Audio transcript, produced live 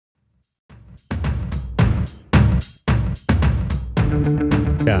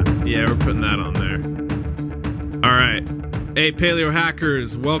Yeah. Yeah, we're putting that on there. All right. Hey, Paleo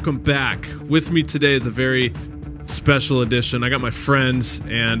Hackers, welcome back. With me today is a very special edition. I got my friends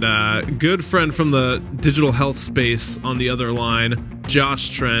and a good friend from the digital health space on the other line, Josh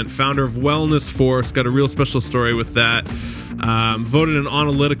Trent, founder of Wellness Force. Got a real special story with that. Voted in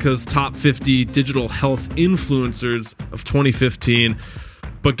Analytica's top 50 digital health influencers of 2015.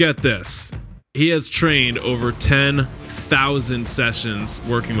 But get this, he has trained over 10,000 sessions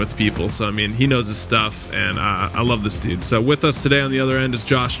working with people. So, I mean, he knows his stuff, and I love this dude. So with us today on the other end is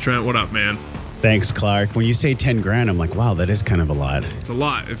Josh Trent. What up, man? Thanks, Clark. When you say 10 grand, I'm like, wow, that is kind of a lot. It's a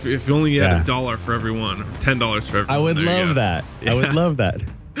lot. If you only had $1 for everyone, or $10 for everyone. I would love that. Yeah. I would love that.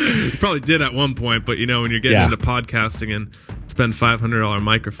 You probably did at one point, but you know, when you're getting into podcasting and spend $500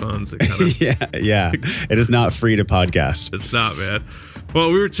 microphones, it kind of yeah. It is not free to podcast. It's not, man. Well,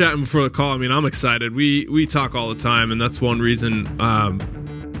 we were chatting before the call. I mean, I'm excited. We talk all the time, and that's one reason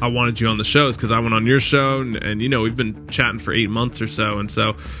I wanted you on the show is because I went on your show, and you know, we've been chatting for 8 months or so, and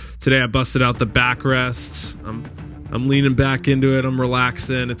so today I busted out the backrest. I'm leaning back into it. I'm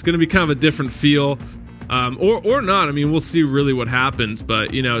relaxing. It's going to be kind of a different feel. Or not. I mean, we'll see really what happens,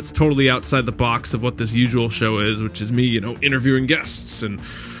 but you know, it's totally outside the box of what this usual show is, which is me, you know, interviewing guests and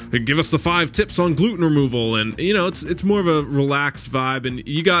give us the 5 tips on gluten removal, and you know, it's more of a relaxed vibe. And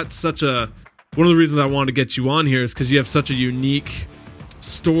you got one of the reasons I wanted to get you on here is because you have such a unique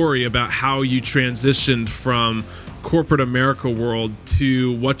story about how you transitioned from corporate America world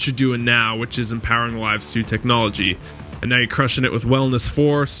to what you're doing now, which is empowering lives through technology. And now you're crushing it with Wellness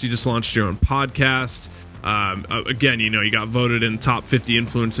Force. You just launched your own podcast. Again, you know, you got voted in top 50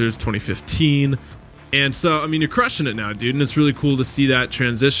 influencers 2015. And so, I mean, you're crushing it now, dude. And it's really cool to see that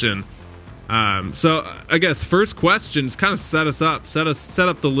transition. So I guess first question is kind of set up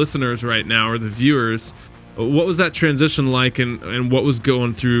the listeners right now, or the viewers. What was that transition like, and what was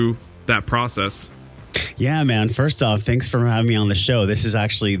going through that process? Yeah, man. First off, thanks for having me on the show. This is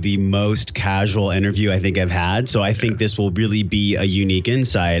actually the most casual interview I think I've had. So I think this will really be a unique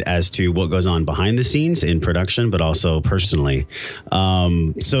insight as to what goes on behind the scenes in production, but also personally.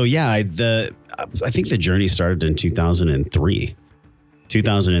 So yeah, I think the journey started in 2003.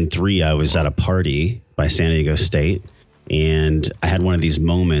 2003, I was at a party by San Diego State. And I had one of these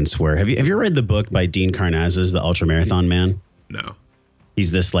moments where, have you ever read the book by Dean Karnazes, The Ultramarathon Man? No.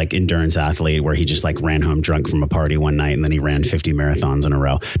 He's this like endurance athlete where he just like ran home drunk from a party one night and then he ran 50 marathons in a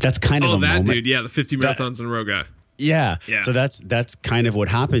row. That's kind of a moment. Dude. Yeah, the 50 marathons in a row guy. Yeah. So that's kind of what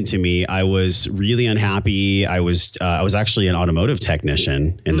happened to me. I was really unhappy. I was actually an automotive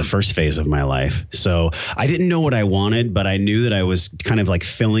technician in the first phase of my life. So I didn't know what I wanted, but I knew that I was kind of like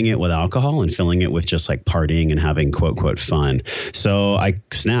filling it with alcohol and filling it with just like partying and having quote, quote, fun. So I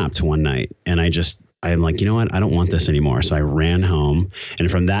snapped one night and I'm like, you know what? I don't want this anymore. So I ran home.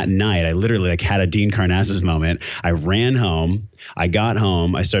 And from that night, I literally like had a Dean Karnazes moment. I ran home. I got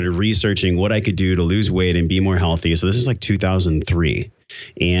home. I started researching what I could do to lose weight and be more healthy. So this is like 2003.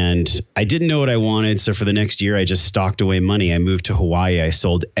 And I didn't know what I wanted. So for the next year, I just stocked away money. I moved to Hawaii. I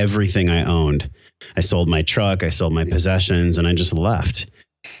sold everything I owned. I sold my truck. I sold my possessions, and I just left.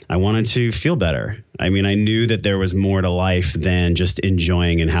 I wanted to feel better. I mean, I knew that there was more to life than just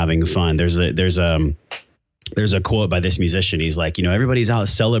enjoying and having fun. There's a quote by this musician. He's like, you know, everybody's out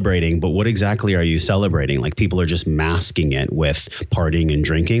celebrating, but what exactly are you celebrating? Like, people are just masking it with partying and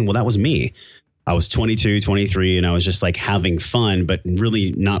drinking. Well, that was me. I was 22, 23, and I was just like having fun, but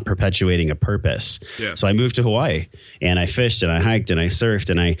really not perpetuating a purpose. Yeah. So I moved to Hawaii and I fished and I hiked and I surfed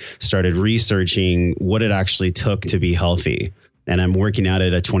and I started researching what it actually took to be healthy. And I'm working out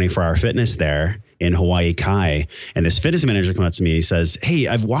at a 24-hour fitness there in Hawaii Kai. And this fitness manager comes up to me and he says, hey,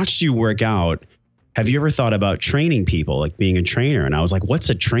 I've watched you work out. Have you ever thought about training people, like being a trainer? And I was like, what's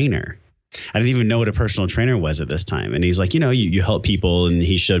a trainer? I didn't even know what a personal trainer was at this time. And he's like, you know, you help people. And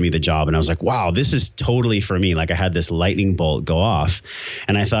he showed me the job. And I was like, wow, this is totally for me. Like I had this lightning bolt go off.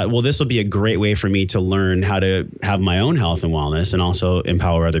 And I thought, well, this will be a great way for me to learn how to have my own health and wellness and also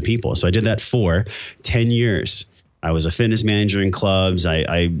empower other people. So I did that for 10 years. I was a fitness manager in clubs.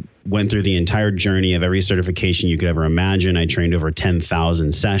 I went through the entire journey of every certification you could ever imagine. I trained over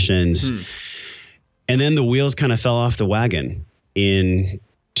 10,000 sessions. And then the wheels kind of fell off the wagon in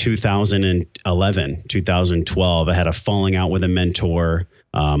 2011, 2012. I had a falling out with a mentor.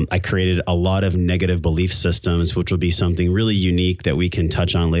 I created a lot of negative belief systems, which will be something really unique that we can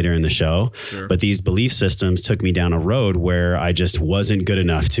touch on later in the show. Sure. But these belief systems took me down a road where I just wasn't good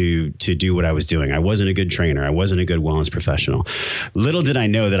enough to do what I was doing. I wasn't a good trainer. I wasn't a good wellness professional. Little did I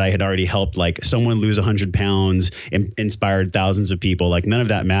know that I had already helped like someone lose 100 pounds, inspired thousands of people. Like none of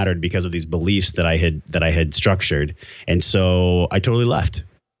that mattered because of these beliefs that I had structured. And so I totally left.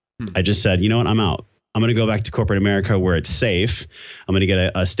 I just said, you know what, I'm out. I'm going to go back to corporate America where it's safe. I'm going to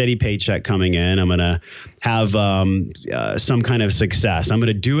get a steady paycheck coming in. I'm going to have some kind of success. I'm going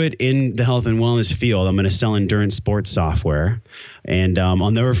to do it in the health and wellness field. I'm going to sell endurance sports software. And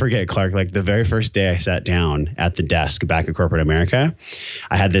I'll never forget, Clark, like the very first day I sat down at the desk back at corporate America,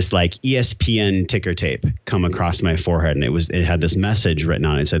 I had this like ESPN ticker tape come across my forehead. And it had this message written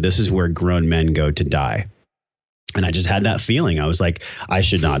on it. It said, "This is where grown men go to die." And I just had that feeling. I was like, I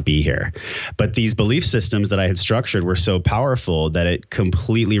should not be here. But these belief systems that I had structured were so powerful that it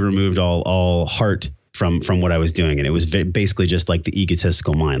completely removed all heart from what I was doing. And it was basically just like the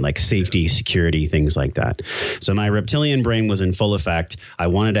egotistical mind, like safety, security, things like that. So my reptilian brain was in full effect. I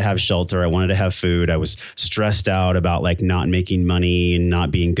wanted to have shelter. I wanted to have food. I was stressed out about like not making money and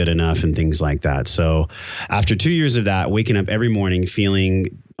not being good enough and things like that. So after 2 years of that, waking up every morning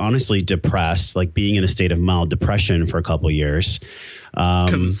feeling honestly depressed, like being in a state of mild depression for a couple of years.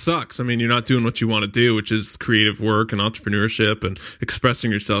 Because it sucks. I mean, you're not doing what you want to do, which is creative work and entrepreneurship and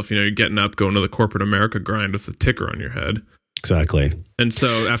expressing yourself. You know, you're getting up, going to the corporate America grind with a ticker on your head. Exactly. And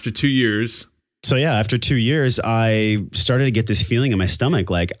so after 2 years. So yeah, after 2 years, I started to get this feeling in my stomach,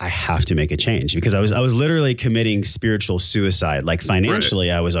 like I have to make a change, because I was literally committing spiritual suicide. Like financially,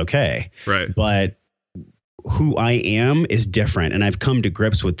 right. I was okay. Right. But who I am is different. And I've come to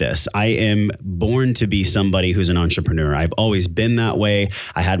grips with this. I am born to be somebody who's an entrepreneur. I've always been that way.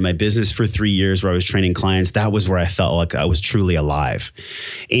 I had my business for 3 years where I was training clients. That was where I felt like I was truly alive.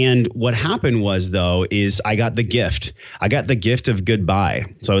 And what happened was, though, is I got the gift. I got the gift of goodbye.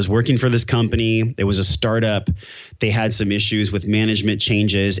 So I was working for this company. It was a startup. They had some issues with management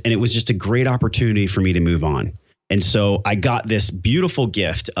changes, and it was just a great opportunity for me to move on. And so I got this beautiful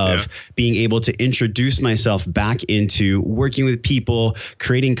gift of being able to introduce myself back into working with people,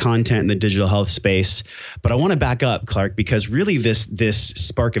 creating content in the digital health space. But I want to back up, Clark, because really this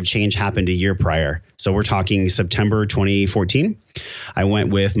spark of change happened a year prior. So we're talking September 2014. I went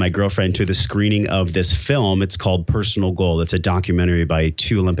with my girlfriend to the screening of this film. It's called Personal Goal. It's a documentary by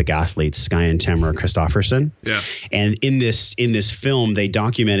 2 Olympic athletes, Skye and Tamara Christofferson. Yeah. And in this film, they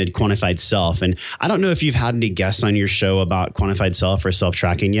documented quantified self. And I don't know if you've had any guests on your show about quantified self or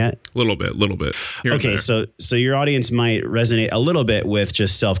self-tracking yet. A little bit. Okay, so your audience might resonate a little bit with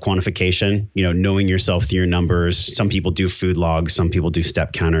just self-quantification, you know, knowing yourself through your numbers. Some people do food logs, some people do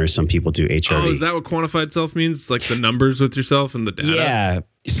step counters, some people do HRV. Oh, is that what quantified self means? Like the numbers with yourself and the data? Yeah.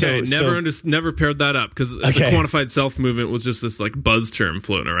 Never paired that up, because the quantified self movement was just this like buzz term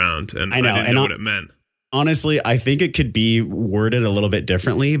floating around, and I didn't know what it meant. Honestly, I think it could be worded a little bit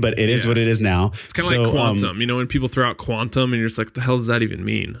differently, but it is what it is now. It's kind of like quantum. You know, when people throw out quantum and you're just like, the hell does that even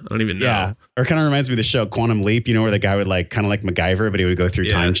mean? I don't even know. Yeah. Or it kind of reminds me of the show Quantum Leap, you know, where the guy would like kind of like MacGyver, but he would go through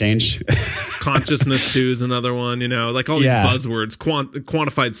time change. Consciousness too is another one, you know, like all these buzzwords.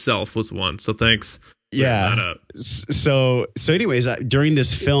 Quantified self was one. So thanks. Yeah. So anyways, during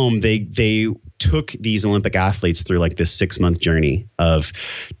this film, they took these Olympic athletes through like this 6-month journey of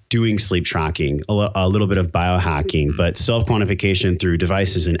doing sleep tracking, a little bit of biohacking, but self-quantification through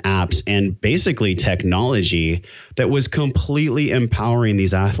devices and apps, and basically technology that was completely empowering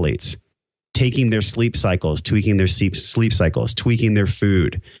these athletes, taking their sleep cycles, tweaking their sleep cycles, tweaking their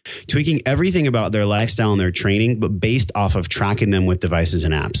food, tweaking everything about their lifestyle and their training, but based off of tracking them with devices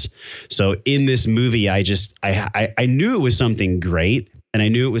and apps. So in this movie, I knew it was something great. And I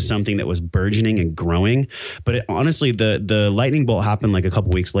knew it was something that was burgeoning and growing. But honestly, the lightning bolt happened like a couple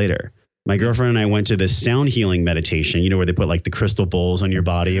weeks later. My girlfriend and I went to this sound healing meditation, you know, where they put like the crystal bowls on your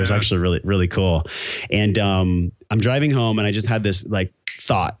body. It was actually really, really cool. And I'm driving home and I just had this like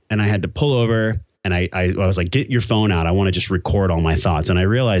thought, and I had to pull over. And I was like, get your phone out. I want to just record all my thoughts. And I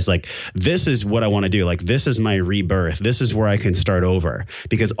realized like, this is what I want to do. Like, this is my rebirth. This is where I can start over,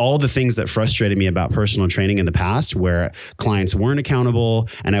 because all the things that frustrated me about personal training in the past, where clients weren't accountable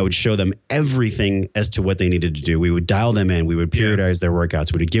and I would show them everything as to what they needed to do. We would dial them in. We would periodize their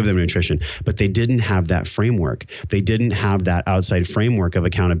workouts. We would give them nutrition, but they didn't have that framework. They didn't have that outside framework of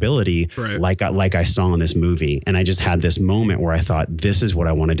accountability like I saw in this movie. And I just had this moment where I thought, this is what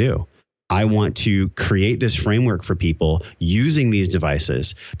I want to do. I want to create this framework for people using these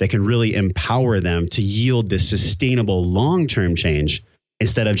devices that can really empower them to yield this sustainable long-term change,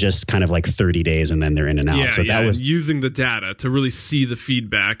 instead of just kind of like 30 days and then they're in and out. So that was using the data to really see the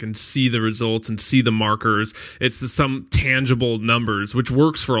feedback and see the results and see the markers. It's some tangible numbers, which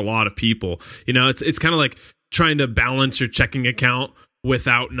works for a lot of people. You know, it's kind of like trying to balance your checking account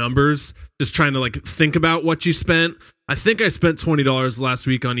without numbers, just trying to like think about what you spent. I think I spent $20 last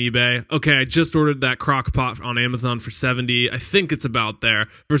week on eBay. Okay, I just ordered that crock pot on Amazon for $70. I think it's about there.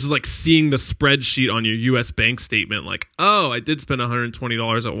 Versus like seeing the spreadsheet on your US bank statement, like, oh, I did spend $120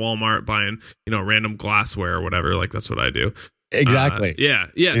 at Walmart buying, random glassware or whatever. Like that's what I do. Exactly. Yeah.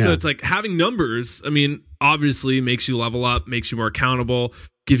 So it's like having numbers, I mean, obviously makes you level up, makes you more accountable,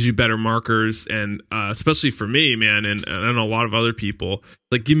 gives you better markers. And especially for me, man, and I know a lot of other people,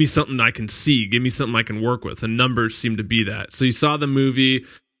 like, give me something I can see, give me something I can work with. And numbers seem to be that. So you saw the movie,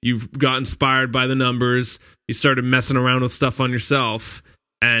 you've got inspired by the numbers, you started messing around with stuff on yourself.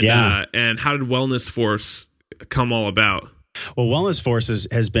 And how did Wellness Force come all about? Well, Wellness Force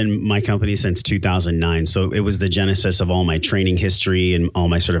has been my company since 2009. So it was the genesis of all my training history and all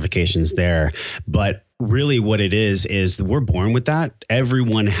my certifications there. But really what it is we're born with that.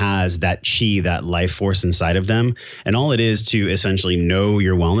 Everyone has that chi, that life force inside of them. And all it is to essentially know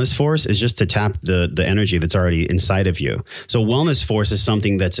your wellness force is just to tap the energy that's already inside of you. So wellness force is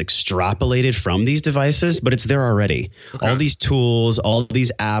something that's extrapolated from these devices, but it's there already. Okay. All these tools, all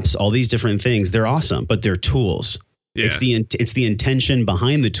these apps, all these different things, they're awesome, but they're tools. Yeah. It's the intention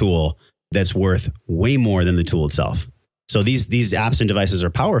behind the tool that's worth way more than the tool itself. So these apps and devices are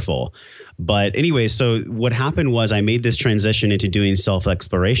powerful. But anyway, so what happened was I made this transition into doing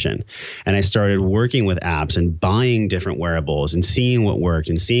self-exploration. And I started working with apps and buying different wearables and seeing what worked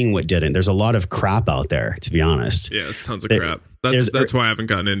and seeing what didn't. There's a lot of crap out there, to be honest. Yeah, it's tons of crap. That's why I haven't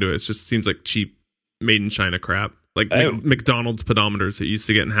gotten into it. It just seems like cheap, made in China crap. Like McDonald's pedometers that you used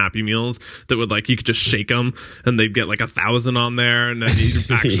to get in Happy Meals that would like, you could just shake them and they'd get like 1,000 on there. And then you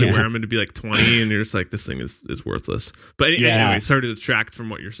actually wear them and it'd be like 20 and you're just like, this thing is worthless. But anyway, sorry to detract from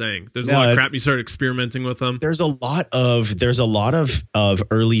what you're saying. There's a lot of crap. You started experimenting with them. There's a lot of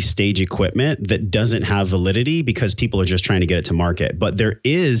early stage equipment that doesn't have validity because people are just trying to get it to market. But there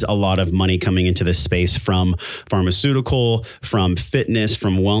is a lot of money coming into this space from pharmaceutical, from fitness,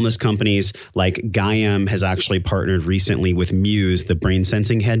 from wellness companies. Like Gaiam has actually partnered recently with Muse, the brain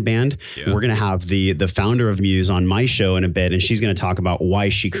sensing headband. Yeah. We're going to have the founder of Muse on my show in a bit, and she's going to talk about why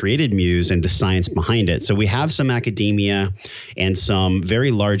she created Muse and the science behind it. So we have some academia and some very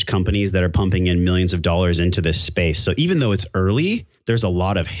large companies that are pumping in millions of dollars into this space. So even though it's early, there's a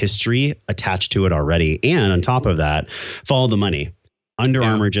lot of history attached to it already. And on top of that, follow the money. Under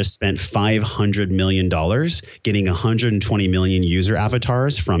Armour just spent $500 million getting 120 million user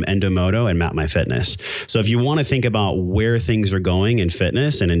avatars from Endomodo and MapMyFitness. So if you want to think about where things are going in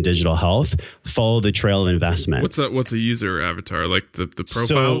fitness and in digital health, follow the trail of investment. What's a user avatar? Like the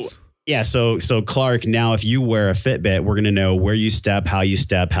profiles? So Clark, now if you wear a Fitbit, we're going to know where you step, how you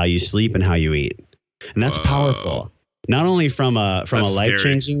sleep, and how you eat. And that's powerful. Not only from a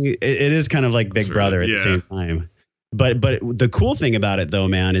life-changing, it is kind of like Big Brother at the same time. But the cool thing about it, though,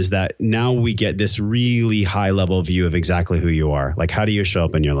 man, is that now we get this really high level view of exactly who you are. Like, how do you show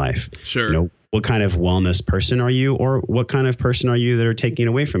up in your life? Sure. What kind of wellness person are you, or what kind of person are you that are taking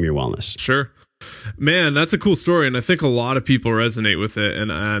away from your wellness? Sure. Man, that's a cool story. And I think a lot of people resonate with it.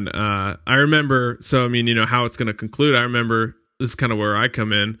 And I remember, so, I mean, how it's going to conclude. I remember this is kind of where I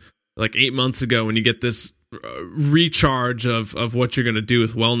come in, like 8 months ago, when you get this recharge of what you're going to do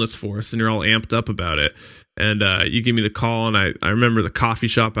with Wellness Force and you're all amped up about it. And you gave me the call, and I remember the coffee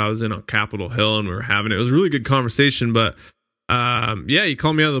shop I was in on Capitol Hill, and we were having it. It was a really good conversation, but you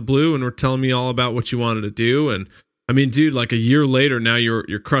called me out of the blue and were telling me all about what you wanted to do. And I mean, dude, like a year later, now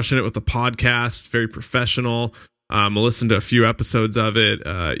you're crushing it with the podcast, very professional. I listened to a few episodes of it.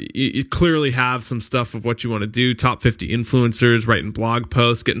 You clearly have some stuff of what you want to do. Top 50 influencers, writing blog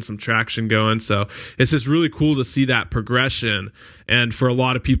posts, getting some traction going. So it's just really cool to see that progression. And for a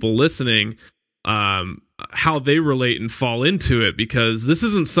lot of people listening, how they relate and fall into it, because this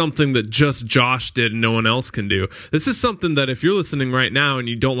isn't something that just Josh did and no one else can do. This is something that if you're listening right now and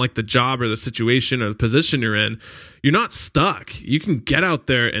you don't like the job or the situation or the position you're in, you're not stuck. You can get out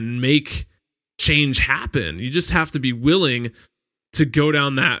there and make change happen. You just have to be willing to go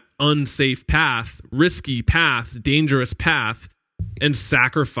down that unsafe path, risky path, dangerous path, and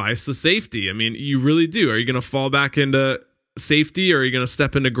sacrifice the safety. I mean, you really do. Are you going to fall back into safety, or are you going to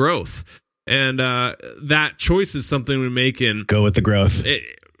step into growth? And that choice is something we make in... Go with the growth.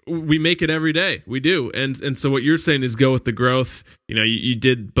 We make it every day. We do. And so what you're saying is go with the growth. You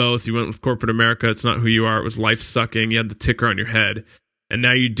did both. You went with corporate America. It's not who you are. It was life sucking. You had the ticker on your head. And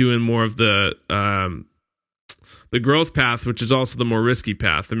now you're doing more of the growth path, which is also the more risky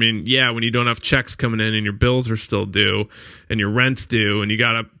path. I mean, when you don't have checks coming in and your bills are still due and your rent's due and you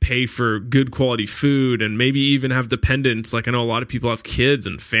got to pay for good quality food and maybe even have dependents. Like I know a lot of people have kids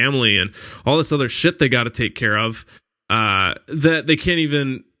and family and all this other shit they got to take care of. that they can't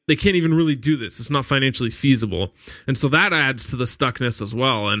even really do this. It's not financially feasible. And so that adds to the stuckness as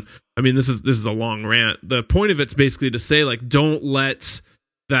well. And I mean, this is a long rant. The point of it's basically to say, like, don't let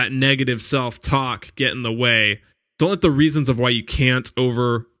that negative self-talk get in the way. Don't let the reasons of why you can't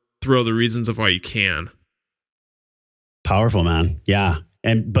overthrow the reasons of why you can. Powerful, man. Yeah.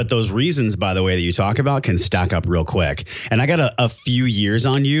 But those reasons, by the way, that you talk about can stack up real quick. And I got a few years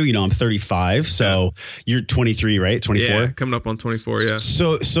on you. You know, I'm 35, so you're 23, right? 24? Yeah, coming up on 24, yeah.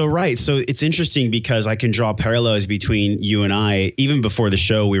 So right. So it's interesting because I can draw parallels between you and I. Even before the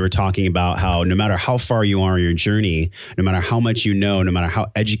show, we were talking about how no matter how far you are in your journey, no matter how much you know, no matter how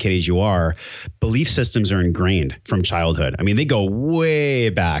educated you are, belief systems are ingrained from childhood. I mean, they go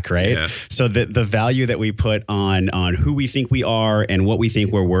way back, right? Yeah. So the value that we put on who we think we are and what we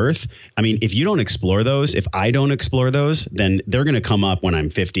think we're worth. I mean, if you don't explore those, if I don't explore those, then they're going to come up when I'm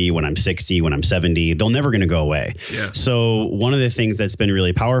 50, when I'm 60, when I'm 70. They're never going to go away. Yeah. So one of the things that's been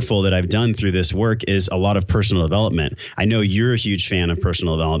really powerful that I've done through this work is a lot of personal development. I know you're a huge fan of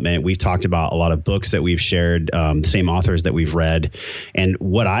personal development. We've talked about a lot of books that we've shared, the same authors that we've read. And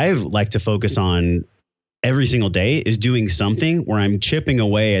what I like to focus on every single day is doing something where I'm chipping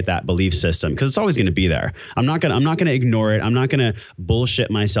away at that belief system, because it's always going to be there. I'm not going to ignore it. I'm not going to bullshit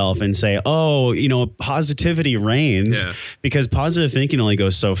myself and say, oh, you know, positivity reigns, because positive thinking only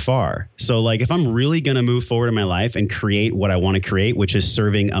goes so far. So like, if I'm really going to move forward in my life and create what I want to create, which is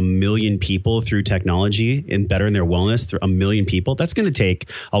serving 1 million people through technology and bettering their wellness through 1 million people, that's going to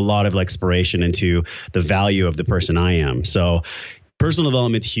take a lot of exploration into the value of the person I am. So personal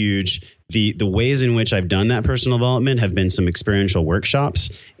development's huge. The ways in which I've done that personal development have been some experiential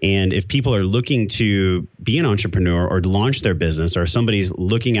workshops. And if people are looking to be an entrepreneur or launch their business, or somebody's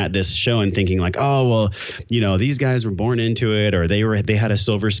looking at this show and thinking like, oh, well, you know, these guys were born into it, or they had a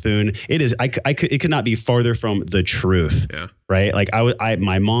silver spoon. It could not be farther from the truth. Yeah. Right. Like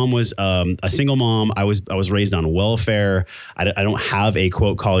my mom was a single mom. I was raised on welfare. I don't have a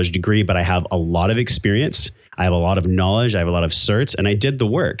quote college degree, but I have a lot of experience. I have a lot of knowledge. I have a lot of certs, and I did the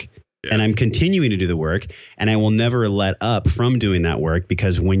work. Yeah. And I'm continuing to do the work, and I will never let up from doing that work,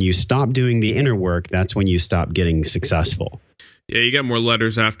 because when you stop doing the inner work, that's when you stop getting successful. Yeah, you got more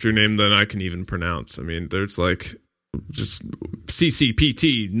letters after your name than I can even pronounce. I mean, there's like just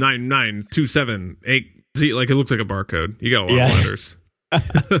CCPT 99278Z. Like, it looks like a barcode. You got a lot of letters.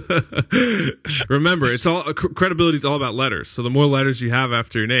 Remember, it's all credibility is all about letters. So the more letters you have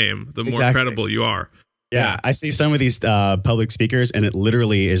after your name, the more credible you are. Yeah, I see some of these public speakers, and it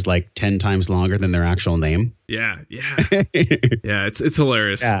literally is like 10 times longer than their actual name. Yeah. Yeah, it's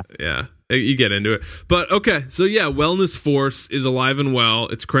hilarious. Yeah, you get into it. But okay, so yeah, Wellness Force is alive and well.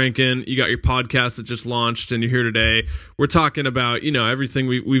 It's cranking. You got your podcast that just launched, and you're here today. We're talking about, you know, everything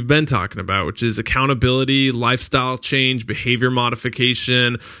we've been talking about, which is accountability, lifestyle change, behavior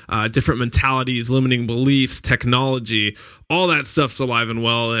modification, different mentalities, limiting beliefs, technology. All that stuff's alive and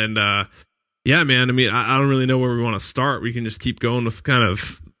well, and yeah, man. I mean, I don't really know where we want to start. We can just keep going with kind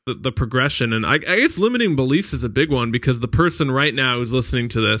of the progression. And I guess limiting beliefs is a big one, because the person right now who's listening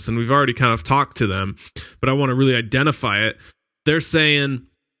to this, and we've already kind of talked to them, but I want to really identify it. They're saying,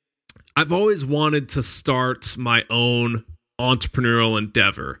 I've always wanted to start my own entrepreneurial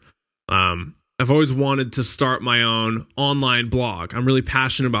endeavor. I've always wanted to start my own online blog. I'm really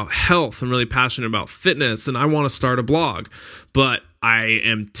passionate about health. I'm really passionate about fitness, and I want to start a blog, but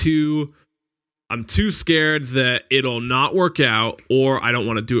I'm too scared that it'll not work out, or I don't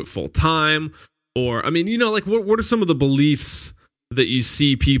want to do it full time. Or, I mean, you know, like what are some of the beliefs that you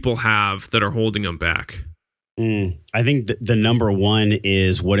see people have that are holding them back? I think the number one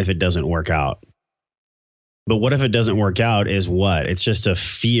is, what if it doesn't work out? But what if it doesn't work out is what? It's just a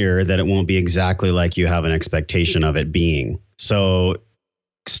fear that it won't be exactly like you have an expectation of it being. So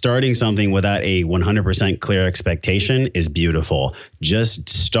starting something without a 100% clear expectation is beautiful. Just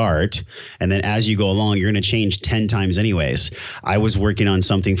start. And then as you go along, you're going to change 10 times anyways. I was working on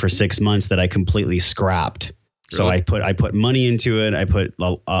something for 6 months that I completely scrapped. So really? I put money into it. I put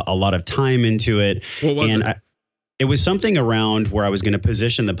a lot of time into it. What was it? It was something around where I was going to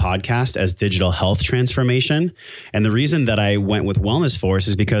position the podcast as digital health transformation. And the reason that I went with Wellness Force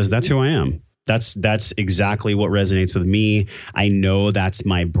is because that's who I am. That's exactly what resonates with me. I know that's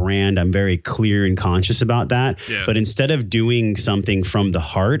my brand. I'm very clear and conscious about that. Yeah. But instead of doing something from the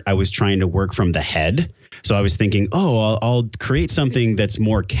heart, I was trying to work from the head. So I was thinking, I'll create something that's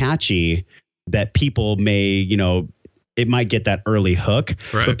more catchy, that people may, you know, it might get that early hook,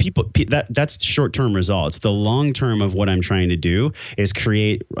 right. But that's short-term results. The long-term of what I'm trying to do is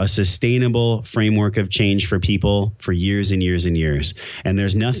create a sustainable framework of change for people for years and years and years. And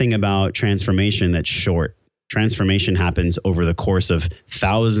there's nothing about transformation that's short. Transformation happens over the course of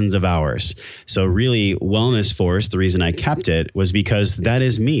thousands of hours. So really, Wellness Force, the reason I kept it was because that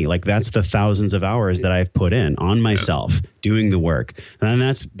is me. Like that's the thousands of hours that I've put in on myself doing the work. And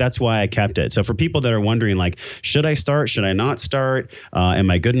that's why I kept it. So for people that are wondering, like, should I start? Should I not start? Am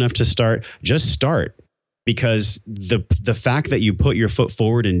I good enough to start? Just start. Because the fact that you put your foot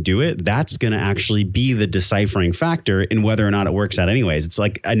forward and do it, that's going to actually be the deciphering factor in whether or not it works out anyways. It's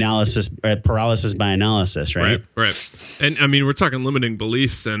like paralysis by analysis, right? Right. And I mean, we're talking limiting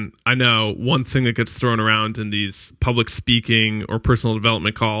beliefs. And I know one thing that gets thrown around in these public speaking or personal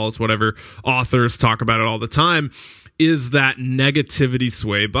development calls, whatever, authors talk about it all the time, is that negativity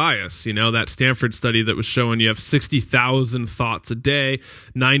sway bias. You know, that Stanford study that was showing you have 60,000 thoughts a day,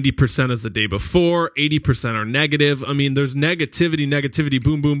 90% is the day before, 80% are negative. I mean, there's negativity,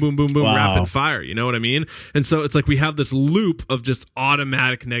 boom, boom, boom, boom, boom, wow. Rapid fire. You know what I mean? And so it's like we have this loop of just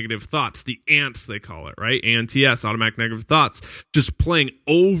automatic negative thoughts, the ants, they call it, right? ANTS, automatic negative thoughts, just playing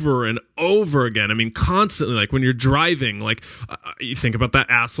over and over again. I mean, constantly, like when you're driving, like you think about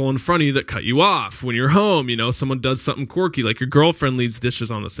that asshole in front of you that cut you off. When you're home, you know, someone does something quirky, like your girlfriend leaves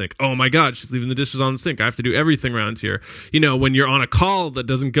dishes on the sink. Oh my God, she's leaving the dishes on the sink. I have to do everything around here. You know, when you're on a call that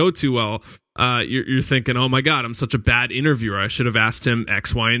doesn't go too well, you're thinking, oh my God, I'm such a bad interviewer. I should have asked him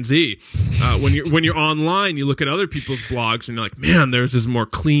X, Y, and Z. When you're online, you look at other people's blogs and you're like, man, theirs is more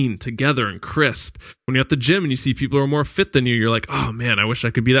clean, together, and crisp. When you're at the gym and you see people who are more fit than you, you're like, oh man, I wish I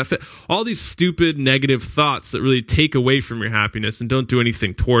could be that fit. All these stupid negative thoughts that really take away from your happiness and don't do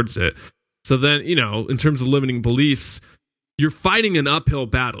anything towards it. So then, you know, in terms of limiting beliefs, you're fighting an uphill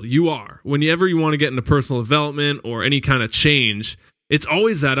battle. You are. Whenever you want to get into personal development or any kind of change, it's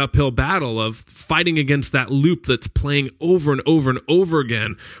always that uphill battle of fighting against that loop that's playing over and over and over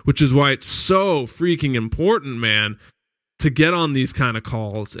again, which is why it's so freaking important, man, to get on these kind of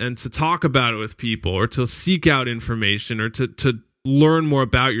calls and to talk about it with people or to seek out information or to learn more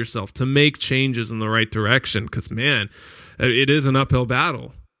about yourself, to make changes in the right direction. Because, man, it is an uphill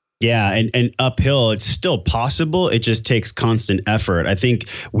battle. Yeah. And uphill, it's still possible. It just takes constant effort. I think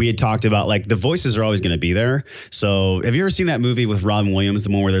we had talked about like the voices are always going to be there. So have you ever seen that movie with Robin Williams,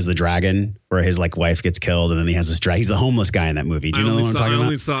 the one where there's the dragon, where his like wife gets killed and then he has this dragon? He's the homeless guy in that movie. Do you know what I'm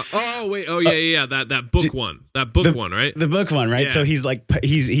talking about? Oh, wait. Oh, yeah. That book one. That book one, right? The book one, right? Yeah. So he's like,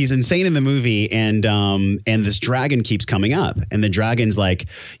 he's insane in the movie, and this dragon keeps coming up, and the dragon's like,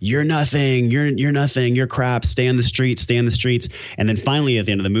 you're nothing, you're nothing, you're crap, stay on the streets. And then finally at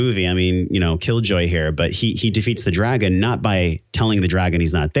the end of the movie, I mean, you know, killjoy here, but he defeats the dragon, not by telling the dragon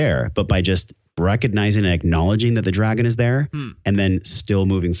he's not there, but by just recognizing and acknowledging that the dragon is there and then still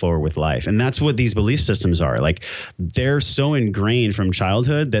moving forward with life. And that's what these belief systems are. Like, they're so ingrained from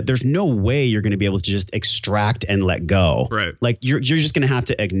childhood that there's no way you're going to be able to just extract and let go. Right. Like you're just going to have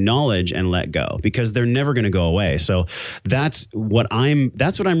to acknowledge and let go because they're never going to go away. So that's what I'm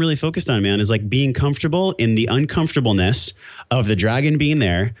really focused on, man, is like being comfortable in the uncomfortableness of the dragon being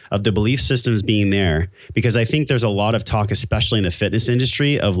there, of the belief systems being there, because I think there's a lot of talk, especially in the fitness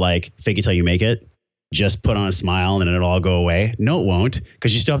industry, of like fake it till you make it. Just put on a smile and it'll all go away. No, it won't,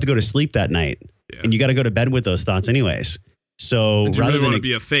 because you still have to go to sleep that night, and you got to go to bed with those thoughts anyways. So do you really want to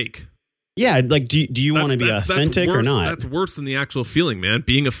be a fake? Yeah, like do you want to be authentic or not? That's worse than the actual feeling, man.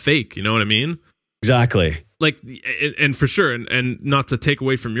 Being a fake, you know what I mean? Exactly. Like, and for sure, and not to take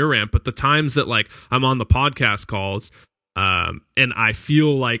away from your rant, but the times that like I'm on the podcast calls, and I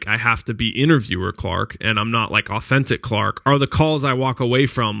feel like I have to be interviewer Clark, and I'm not like authentic Clark, are the calls I walk away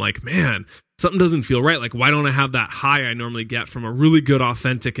from like, man, something doesn't feel right. Like, why don't I have that high I normally get from a really good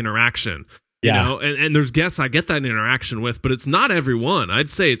authentic interaction? You know, and there's guests I get that interaction with, but it's not everyone. I'd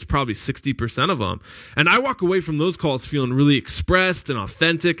say it's probably 60% of them. And I walk away from those calls feeling really expressed and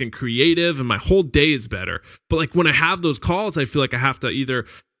authentic and creative, and my whole day is better. But like when I have those calls, I feel like I have to either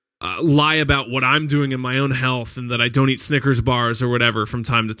lie about what I'm doing in my own health and that I don't eat Snickers bars or whatever from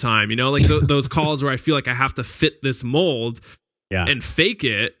time to time. You know, like those calls where I feel like I have to fit this mold and fake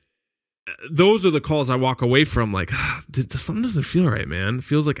it. Those are the calls I walk away from like, something doesn't feel right, man. It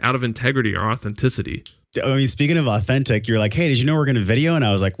feels like out of integrity or authenticity. I mean, speaking of authentic, you're like, hey, did you know we're going to video? And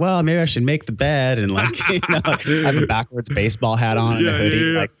I was like, well, maybe I should make the bed and like, you know, I have a backwards baseball hat on and a hoodie.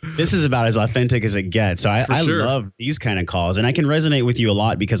 Like, this is about as authentic as it gets. So I love these kind of calls, and I can resonate with you a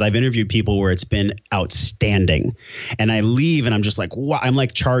lot because I've interviewed people where it's been outstanding, and I leave and I'm just like, wow, I'm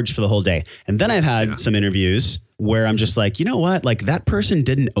like charged for the whole day. And then I've had some interviews where I'm just like, you know what? Like, that person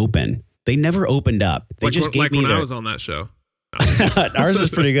didn't open. They never opened up. They just gave me when I was on that show. Ours is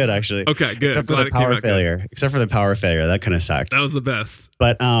pretty good, actually. Okay, good. Except for the power failure. Except for the power failure, that kind of sucked. That was the best.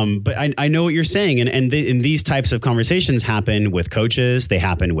 But I know what you're saying, and these types of conversations happen with coaches. They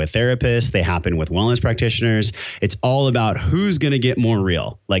happen with therapists. They happen with wellness practitioners. It's all about who's going to get more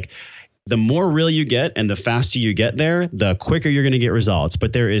real. Like, the more real you get and the faster you get there, the quicker you're going to get results.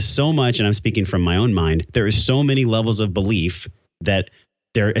 But there is so much, and I'm speaking from my own mind, there is so many levels of belief that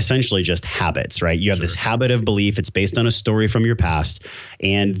they're essentially just habits, right? You have this habit of belief. It's based on a story from your past.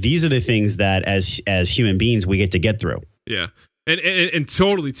 And these are the things that as human beings, we get to get through. Yeah. And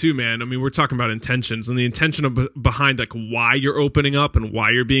totally too, man. I mean, we're talking about intentions, and the intention behind like why you're opening up and why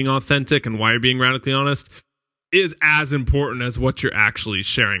you're being authentic and why you're being radically honest is as important as what you're actually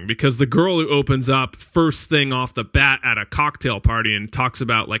sharing. Because the girl who opens up first thing off the bat at a cocktail party and talks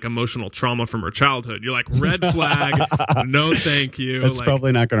about like emotional trauma from her childhood, you're like, red flag, no thank you. It's like,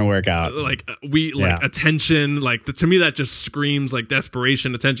 probably not going to work out. Like attention, like to me that just screams like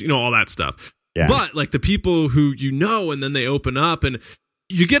desperation, attention, all that stuff. Yeah. But like the people who and then they open up, and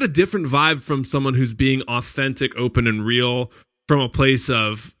you get a different vibe from someone who's being authentic, open, and real from a place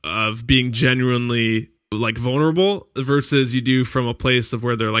of being genuinely like vulnerable versus you do from a place of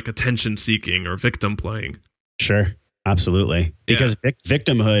where they're like attention seeking or victim playing. Sure. Absolutely. Because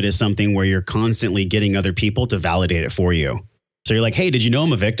victimhood is something where you're constantly getting other people to validate it for you. So you're like, hey, did you know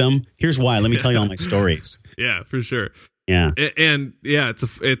I'm a victim? Here's why. Let me tell you all my stories. Yeah, for sure. Yeah. And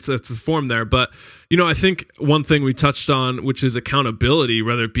it's a form there. But, I think one thing we touched on, which is accountability,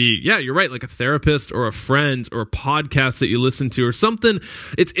 whether it be, you're right, like a therapist or a friend or a podcast that you listen to or something.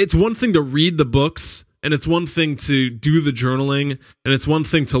 It's one thing to read the books, and it's one thing to do the journaling, and it's one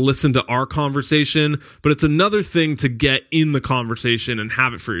thing to listen to our conversation, but it's another thing to get in the conversation and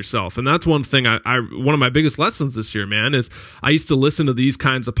have it for yourself. And that's one thing one of my biggest lessons this year, man, is I used to listen to these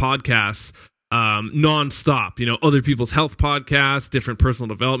kinds of podcasts nonstop, other people's health podcasts, different personal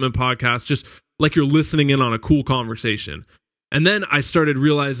development podcasts, just like you're listening in on a cool conversation. And then I started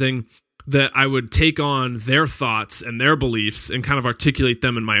realizing that I would take on their thoughts and their beliefs and kind of articulate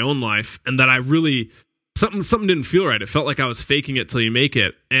them in my own life. And that I really, something didn't feel right. It felt like I was faking it till you make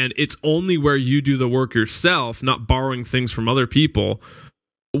it. And it's only where you do the work yourself, not borrowing things from other people,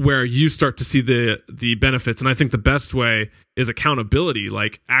 where you start to see the benefits. And I think the best way is accountability,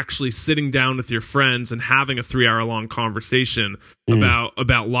 like actually sitting down with your friends and having a 3-hour-long conversation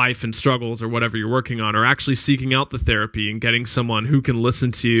about life and struggles or whatever you're working on, or actually seeking out the therapy and getting someone who can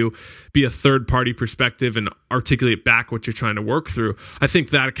listen to you, be a third-party perspective and articulate back what you're trying to work through. I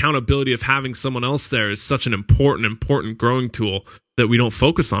think that accountability of having someone else there is such an important growing tool that we don't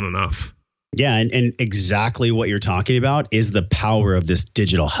focus on enough. Yeah. And exactly what you're talking about is the power of this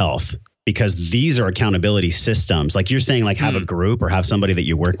digital health, because these are accountability systems. Like you're saying, like have a group or have somebody that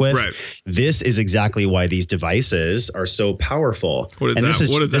you work with. Right. This is exactly why these devices are so powerful. What is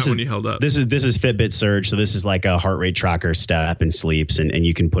that when you held up? This is Fitbit Surge. So this is like a heart rate tracker, step and sleeps, and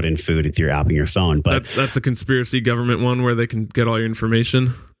you can put in food into your app on your phone. But that's the conspiracy government one where they can get all your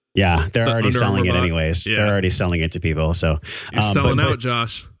information. Yeah, they're already selling it anyways. Yeah. They're already selling it to people. So you're selling out,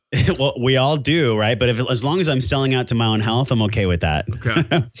 Josh. Well, we all do, right? But as long as I'm selling out to my own health, I'm okay with that. Okay.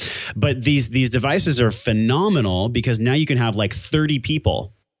 But these devices are phenomenal because now you can have like 30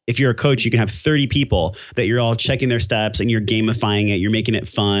 people. If you're a coach, you can have 30 people that you're all checking their steps and you're gamifying it. You're making it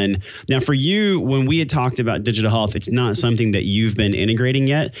fun. Now, for you, when we had talked about digital health, it's not something that you've been integrating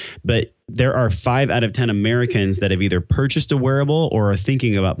yet, but there are 5 out of 10 Americans that have either purchased a wearable or are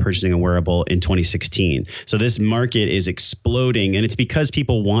thinking about purchasing a wearable in 2016. So this market is exploding, and it's because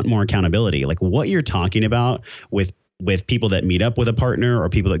people want more accountability. Like what you're talking about with people that meet up with a partner or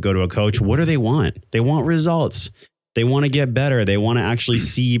people that go to a coach, what do they want? They want results. They want to get better. They want to actually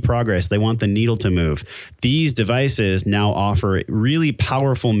see progress. They want the needle to move. These devices now offer really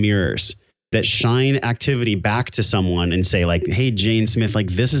powerful mirrors that shine activity back to someone and say like, hey, Jane Smith, like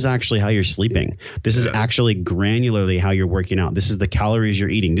this is actually how you're sleeping. This is actually granularly how you're working out. This is the calories you're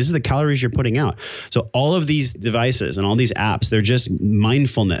eating. This is the calories you're putting out. So all of these devices and all these apps, they're just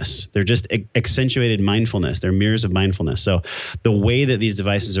mindfulness. They're just accentuated mindfulness. They're mirrors of mindfulness. So the way that these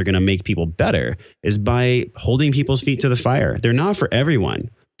devices are going to make people better is by holding people's feet to the fire. They're not for everyone.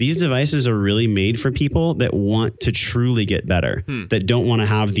 These devices are really made for people that want to truly get better, that don't want to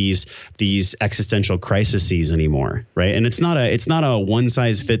have these existential crises anymore, right? And it's not a one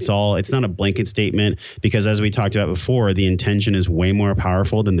size fits all. It's not a blanket statement because, as we talked about before, the intention is way more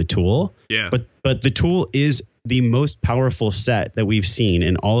powerful than the tool. Yeah. But the tool is the most powerful set that we've seen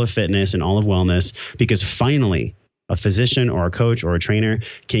in all of fitness and all of wellness, because finally, a physician or a coach or a trainer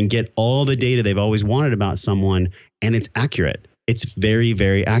can get all the data they've always wanted about someone, and it's accurate. it's very,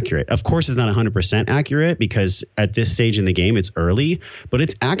 very accurate. Of course, it's not 100% accurate because at this stage in the game, it's early, but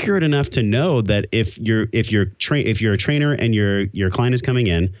it's accurate enough to know that if you're a trainer and your client is coming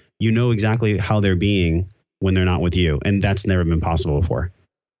in, you know exactly how they're being when they're not with you, and that's never been possible before.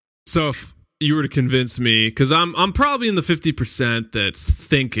 So if you were to convince me, because I'm probably in the 50% that's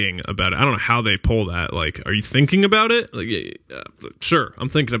thinking about it. I don't know how they pull that. Like, are you thinking about it? Like, sure, I'm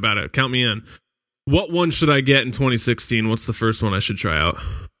thinking about it. Count me in. What one should I get in 2016? What's the first one I should try out?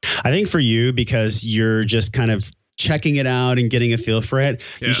 I think for you, because you're just kind of checking it out and getting a feel for it,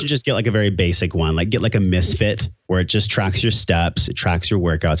 you should just get like a very basic one. Like get like a Misfit where it just tracks your steps, it tracks your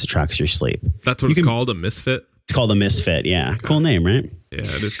workouts, it tracks your sleep. That's what it's called, a Misfit? It's called a Misfit, yeah. Okay. Cool name, right? Yeah,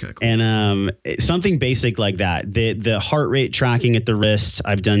 it is kind of cool. And something basic like that. The heart rate tracking at the wrist,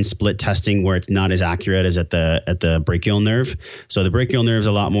 I've done split testing where it's not as accurate as at the brachial nerve. So the brachial nerve is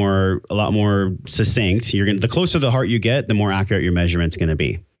a lot more succinct. The closer the heart you get, the more accurate your measurement's going to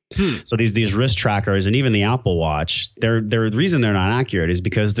be. So these wrist trackers and even the Apple Watch, the reason they're not accurate is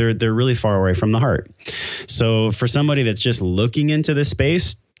because they're really far away from the heart. So for somebody that's just looking into this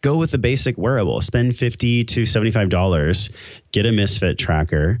space, go with the basic wearable. Spend $50 to $75, get a Misfit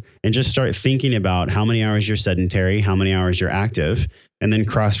tracker, and just start thinking about how many hours you're sedentary, how many hours you're active, and then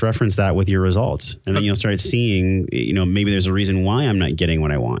cross-reference that with your results. And then you'll start seeing, maybe there's a reason why I'm not getting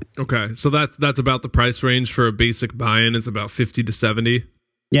what I want. Okay, so that's about the price range for a basic buy-in is about 50 to 70?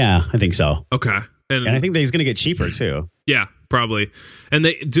 Yeah, I think so. Okay. And I think that he's going to get cheaper too. Yeah, probably. And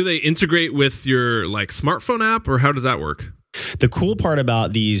do they integrate with your like smartphone app, or how does that work? The cool part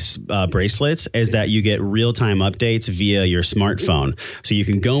about these bracelets is that you get real-time updates via your smartphone. So you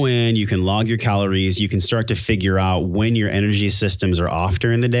can go in, you can log your calories, you can start to figure out when your energy systems are off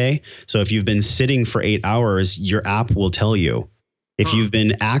during the day. So if you've been sitting for 8 hours, your app will tell you. If you've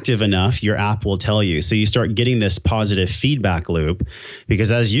been active enough, your app will tell you. So you start getting this positive feedback loop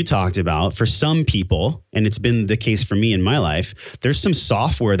because as you talked about, for some people, and it's been the case for me in my life, there's some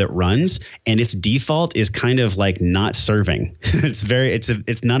software that runs and its default is kind of like not serving.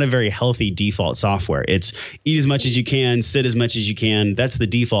 It's not a very healthy default software. It's eat as much as you can, sit as much as you can. That's the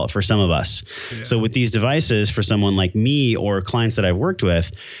default for some of us. Yeah. So with these devices, for someone like me or clients that I've worked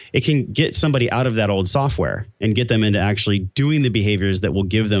with, it can get somebody out of that old software and get them into actually doing the behaviors that will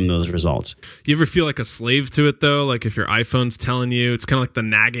give them those results. You ever feel like a slave to it though? Like if your iPhone's telling you, it's kind of like the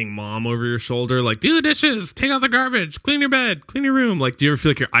nagging mom over your shoulder, like do the dishes, take out the garbage, clean your bed, clean your room. Like, do you ever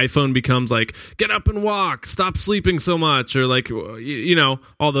feel like your iPhone becomes like, get up and walk, stop sleeping so much, or like,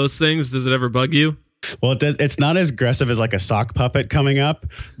 all those things? Does it ever bug you? Well, it's not as aggressive as like a sock puppet coming up,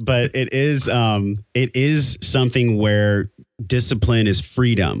 but it is something where discipline is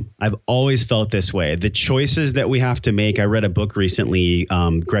freedom. I've always felt this way. The choices that we have to make. I read a book recently,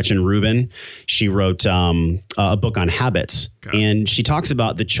 Gretchen Rubin. She wrote a book on habits, and she talks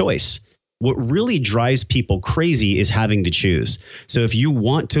about the choice. What really drives people crazy is having to choose. So if you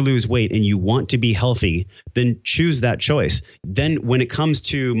want to lose weight and you want to be healthy, then choose that choice. Then when it comes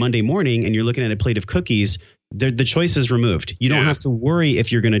to Monday morning and you're looking at a plate of cookies, the choice is removed. You don't have to worry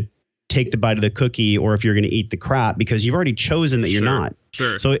if you're going to take the bite of the cookie or if you're going to eat the crap because you've already chosen that you're not.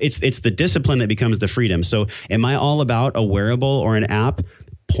 Sure. So it's the discipline that becomes the freedom. So am I all about a wearable or an app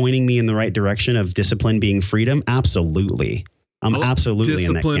pointing me in the right direction of discipline being freedom? Absolutely. I'm absolutely in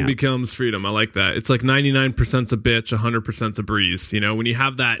that discipline camp. Becomes freedom. I like that. It's like 99%'s a bitch, 100%'s a breeze. When you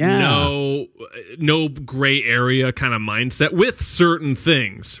have that no gray area kind of mindset with certain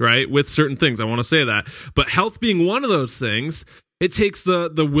things, right? With certain things, I want to say that. But health being one of those things, it takes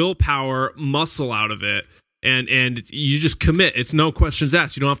the willpower muscle out of it. And you just commit. It's no questions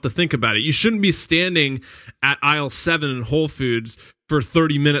asked. You don't have to think about it. You shouldn't be standing at aisle 7 in Whole Foods for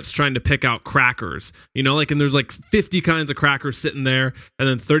 30 minutes trying to pick out crackers, and there's like 50 kinds of crackers sitting there. And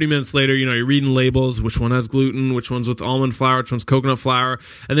then 30 minutes later, you're reading labels, which one has gluten, which one's with almond flour, which one's coconut flour.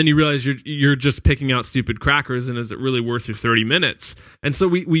 And then you realize you're just picking out stupid crackers. And is it really worth your 30 minutes? And so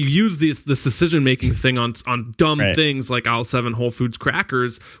we use this decision-making thing on dumb things like aisle 7 Whole Foods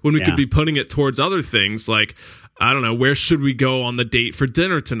crackers when we could be putting it towards other things like, I don't know, where should we go on the date for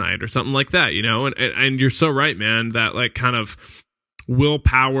dinner tonight or something like that, and you're so right, man, that like kind of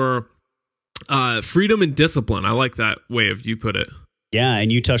willpower, freedom and discipline. I like that way of you put it. Yeah.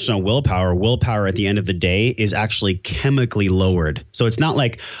 And you touched on willpower. Willpower at the end of the day is actually chemically lowered. So it's not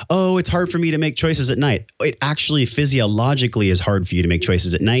like, oh, it's hard for me to make choices at night. It actually physiologically is hard for you to make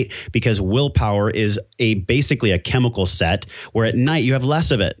choices at night because willpower is basically a chemical set where at night you have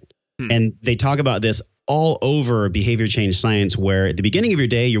less of it. And they talk about this all over behavior change science where at the beginning of your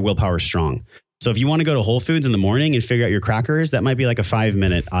day, your willpower is strong. So if you want to go to Whole Foods in the morning and figure out your crackers, that might be like a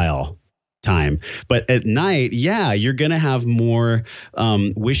 5-minute aisle. time. But at night, yeah, you're going to have more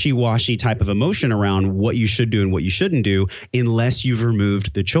wishy-washy type of emotion around what you should do and what you shouldn't do, unless you've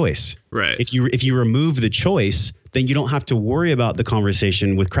removed the choice. Right. If you remove the choice, then you don't have to worry about the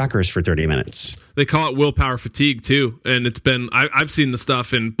conversation with crackers for 30 minutes. They call it willpower fatigue too. And it's been, I've seen the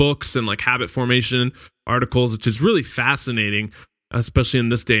stuff in books and like habit formation articles, which is really fascinating, especially in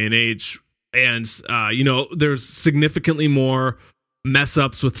this day and age. And, there's significantly more mess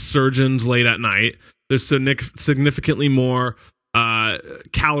ups with surgeons late at night. There's significantly more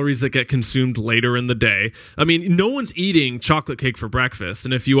calories that get consumed later in the day. I mean, no one's eating chocolate cake for breakfast,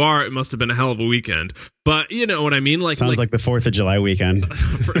 and if you are, it must have been a hell of a weekend. But you know what I mean? Sounds like the 4th of July weekend.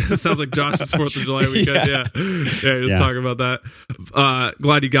 Sounds like Josh's 4th of July weekend. Yeah, just talking about that.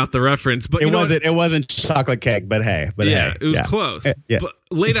 Glad you got the reference. But it wasn't chocolate cake, but hey, it was close. Yeah. But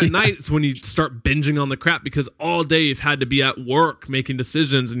late at night is when you start binging on the crap, because all day you've had to be at work making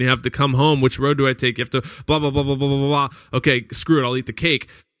decisions, and you have to come home. Which road do I take? You have to blah blah blah blah blah blah blah. Okay, screw it. I'll eat the cake.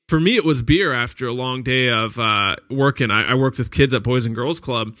 For me, it was beer after a long day of working. I worked with kids at Boys and Girls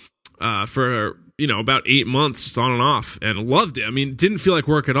Club for about 8 months, just on and off, and loved it. I mean, didn't feel like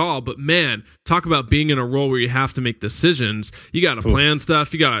work at all, but man, talk about being in a role where you have to make decisions. You got to plan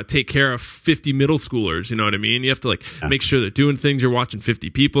stuff. You got to take care of 50 middle schoolers. You know what I mean? You have to make sure they're doing things. You're watching 50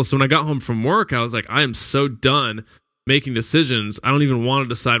 people. So when I got home from work, I was like, I am so done making decisions. I don't even want to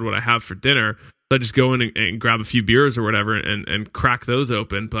decide what I have for dinner. So I just go in and grab a few beers or whatever and crack those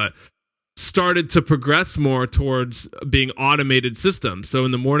open. But started to progress more towards being automated systems. So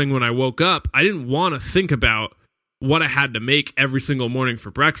in the morning when I woke up, I didn't want to think about what I had to make every single morning for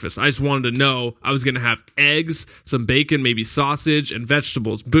breakfast. I just wanted to know I was going to have eggs, some bacon, maybe sausage, and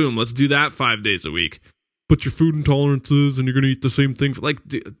vegetables. Boom, let's do that 5 days a week. But your food intolerances, and you're going to eat the same thing.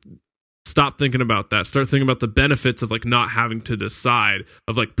 Stop thinking about that. Start thinking about the benefits of not having to decide,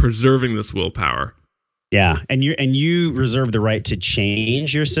 of preserving this willpower. Yeah, and you reserve the right to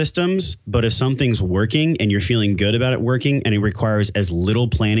change your systems, but if something's working and you're feeling good about it working and it requires as little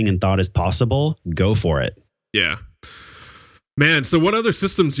planning and thought as possible, go for it. Yeah. Man, so what other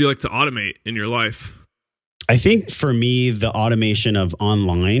systems do you like to automate in your life? I think for me, the automation of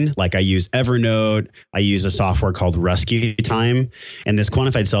online, I use Evernote, I use a software called Rescue Time. And this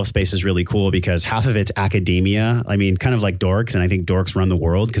quantified self space is really cool because half of it's academia. I mean, kind of like dorks. And I think dorks run the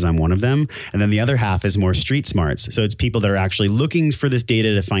world because I'm one of them. And then the other half is more street smarts. So it's people that are actually looking for this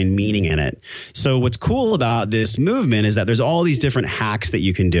data to find meaning in it. So what's cool about this movement is that there's all these different hacks that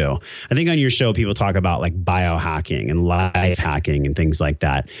you can do. I think on your show, people talk about biohacking and life hacking and things like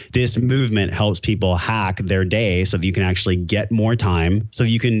that. This movement helps people hack their day so that you can actually get more time, so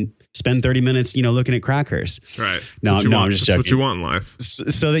you can spend 30 minutes, looking at crackers. Right. I'm just joking. What you want in life.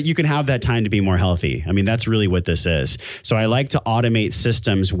 So that you can have that time to be more healthy. I mean, that's really what this is. So I like to automate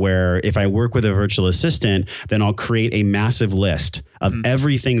systems where if I work with a virtual assistant, then I'll create a massive list of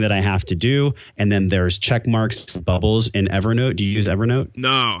everything that I have to do. And then there's check marks, bubbles in Evernote. Do you use Evernote?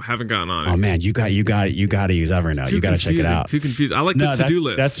 No, haven't gotten on it. Oh man, you got to use Evernote. You got to check it out. Too confusing. I like the to-do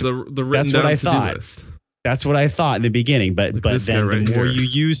list. That's the written down to-do list. That's what I thought in the beginning, but then the more you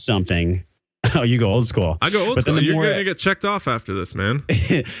use something, you go old school. I go old school. You're going to get checked off after this, man.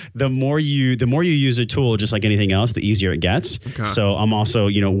 the more you use a tool, just like anything else, the easier it gets. Okay. So I'm also,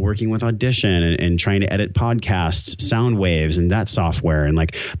 working with Audition and trying to edit podcasts, sound waves, and that software. And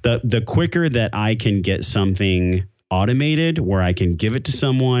the quicker that I can get something automated where I can give it to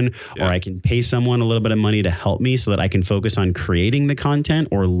someone or I can pay someone a little bit of money to help me so that I can focus on creating the content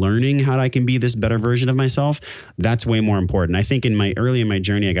or learning how I can be this better version of myself, that's way more important. I think early in my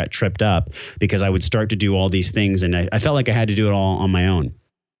journey, I got tripped up because I would start to do all these things and I felt like I had to do it all on my own.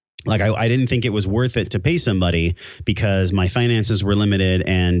 I didn't think it was worth it to pay somebody because my finances were limited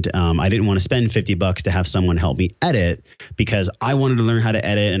and I didn't want to spend $50 to have someone help me edit because I wanted to learn how to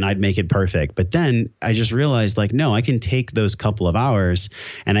edit and I'd make it perfect. But then I just realized no, I can take those couple of hours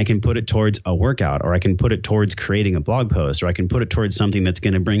and I can put it towards a workout or I can put it towards creating a blog post or I can put it towards something that's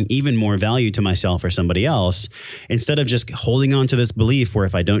going to bring even more value to myself or somebody else instead of just holding on to this belief where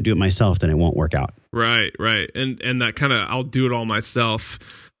if I don't do it myself, then it won't work out. Right. And that kind of, I'll do it all myself.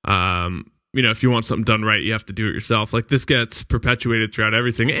 If you want something done right, you have to do it yourself. This gets perpetuated throughout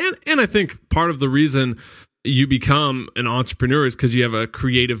everything. And I think part of the reason you become an entrepreneur is because you have a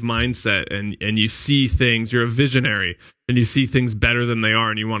creative mindset and you see things, you're a visionary and you see things better than they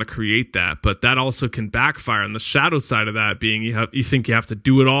are and you want to create that. But that also can backfire. And the shadow side of that being you think you have to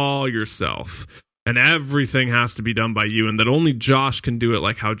do it all yourself. And everything has to be done by you, and that only Josh can do it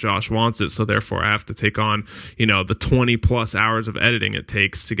like how Josh wants it. So therefore, I have to take on, the 20 plus hours of editing it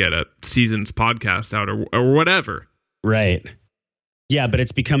takes to get a season's podcast out or whatever. Right. Yeah, but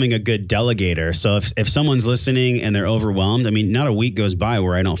it's becoming a good delegator. So if someone's listening and they're overwhelmed, I mean, not a week goes by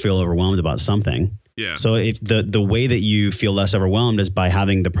where I don't feel overwhelmed about something. Yeah. So if the way that you feel less overwhelmed is by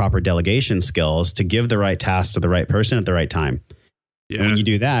having the proper delegation skills to give the right task to the right person at the right time. Yeah. When you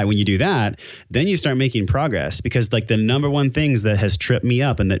do that, then you start making progress, because like the number one things that has tripped me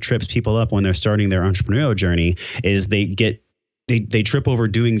up and that trips people up when they're starting their entrepreneurial journey is they trip over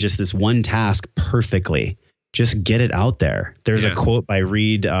doing just this one task perfectly. Just get it out there. There's a quote by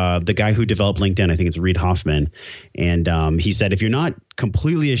Reid, the guy who developed LinkedIn. I think it's Reid Hoffman. And he said, if you're not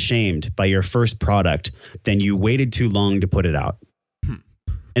completely ashamed by your first product, then you waited too long to put it out.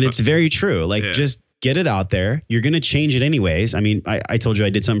 And it's very true. Like, just get it out there. You're going to change it anyways. I mean, I told you I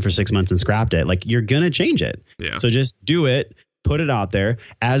did something for 6 months and scrapped it. Like, you're going to change it. Yeah. So just do it. Put it out there.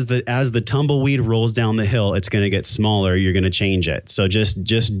 As the tumbleweed rolls down the hill, it's going to get smaller. You're going to change it. So just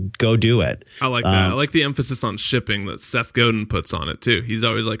go do it. I like that. I like the emphasis on shipping that Seth Godin puts on it too. He's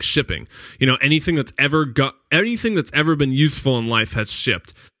always like, shipping. You know, anything that's ever been useful in life has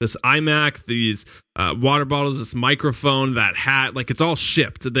shipped. This iMac, these water bottles, this microphone, that hat, like it's all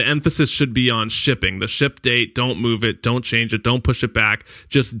shipped. The emphasis should be on shipping. The ship date, don't move it, don't change it, don't push it back.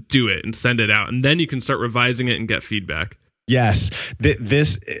 Just do it and send it out. And then you can start revising it and get feedback. Yes.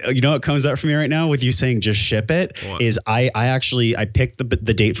 This, you know, what comes up for me right now with you saying just ship it is I picked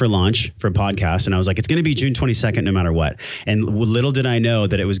the date for launch for a podcast, and I was like, it's going to be June 22nd, no matter what. And little did I know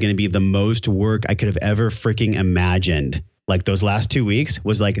that it was going to be the most work I could have ever freaking imagined. Like those last 2 weeks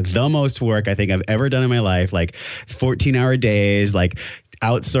was like the most work I think I've ever done in my life. Like 14-hour days, like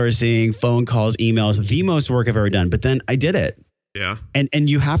outsourcing, phone calls, emails, the most work I've ever done. But then I did it. Yeah. And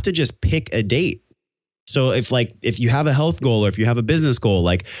you have to just pick a date. So if you have a health goal or if you have a business goal,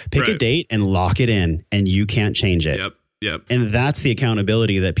 like pick a date and lock it in, and you can't change it. Yep. And that's the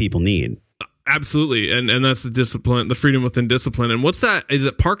accountability that people need. Absolutely. And that's the discipline, the freedom within discipline. And what's that? Is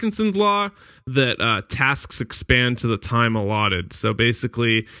it Parkinson's law that tasks expand to the time allotted? So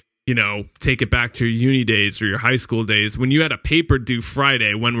basically, you know, take it back to your uni days or your high school days. When you had a paper due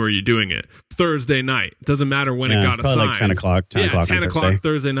Friday, when were you doing it? Thursday night. Doesn't matter when it got assigned. Like 10 o'clock. 10 o'clock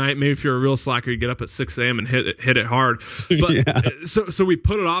Thursday night. Maybe if you're a real slacker, you get up at 6 a.m. and hit it hard. But so we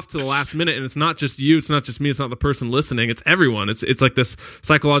put it off to the last minute, and it's not just you, it's not just me, it's not the person listening, it's everyone. It's like this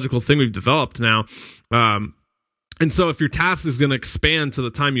psychological thing we've developed now. And so if your task is going to expand to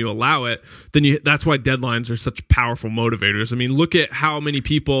the time you allow it, then that's why deadlines are such powerful motivators. I mean, look at how many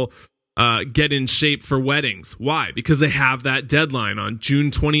people get in shape for weddings. Why? Because they have that deadline. On June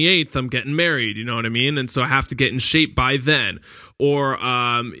 28th, I'm getting married. You know what I mean? And so I have to get in shape by then. Or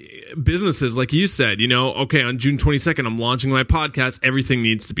businesses, like you said, you know, okay, on June 22nd, I'm launching my podcast. Everything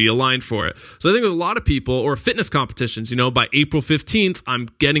needs to be aligned for it. So I think with a lot of people, or fitness competitions, you know, by April 15th, I'm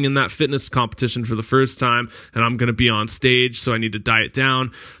getting in that fitness competition for the first time, and I'm going to be on stage, so I need to diet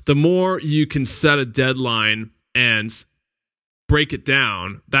down. The more you can set a deadline and break it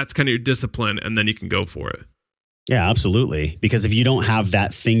down, that's kind of your discipline, and then you can go for it. Yeah, absolutely. Because if you don't have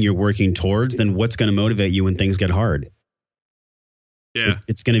that thing you're working towards, then what's going to motivate you when things get hard? Yeah,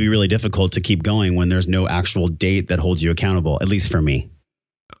 it's going to be really difficult to keep going when there's no actual date that holds you accountable, at least for me.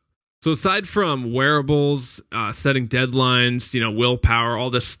 So aside from wearables, setting deadlines, you know, willpower, all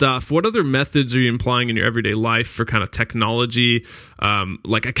this stuff, what other methods are you employing in your everyday life for kind of technology,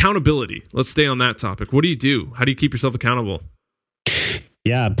 like accountability? Let's stay on that topic. What do you do? How do you keep yourself accountable?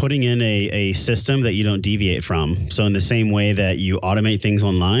 Yeah, putting in a system that you don't deviate from. So in the same way that you automate things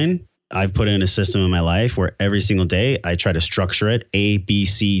online, I've put in a system in my life where every single day I try to structure it A, B,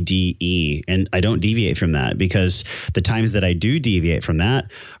 C, D, E. And I don't deviate from that, because the times that I do deviate from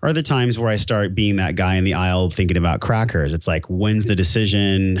that are the times where I start being that guy in the aisle thinking about crackers. It's like, when's the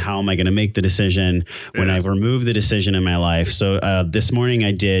decision? How am I going to make the decision? When I've removed the decision in my life. So this morning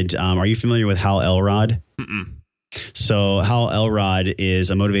I did, are you familiar with Hal Elrod? Mm-mm. So Hal Elrod is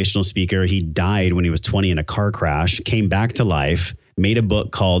a motivational speaker. He died when he was 20 in a car crash, came back to life, made a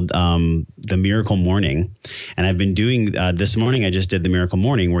book called The Miracle Morning. And I've been doing this morning, I just did The Miracle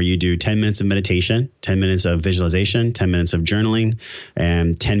Morning, where you do 10 minutes of meditation, 10 minutes of visualization, 10 minutes of journaling,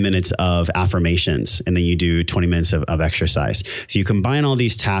 and 10 minutes of affirmations. And then you do 20 minutes of exercise. So you combine all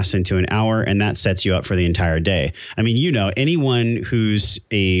these tasks into an hour, and that sets you up for the entire day. I mean, you know, anyone who's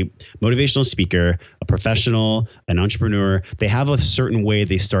a motivational speaker, a professional, an entrepreneur, they have a certain way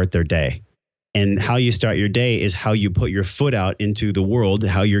they start their day. And how you start your day is how you put your foot out into the world,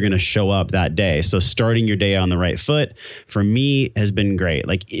 how you're going to show up that day. So starting your day on the right foot for me has been great.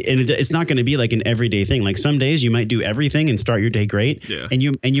 Like, and it's not going to be like an everyday thing. Like some days you might do everything and start your day great, and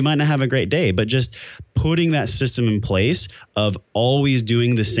you might not have a great day, but just putting that system in place of always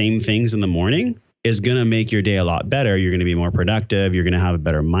doing the same things in the morning is going to make your day a lot better. You're going to be more productive. You're going to have a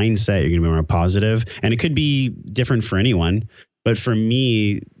better mindset. You're going to be more positive. And it could be different for anyone. But for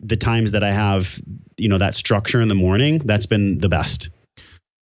me, the times that I have, that structure in the morning, that's been the best.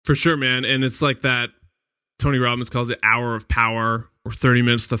 For sure, man. And it's like that Tony Robbins calls it hour of power, or 30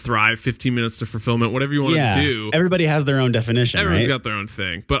 minutes to thrive, 15 minutes to fulfillment, whatever you want to do. Everybody has their own definition. Everyone's got their own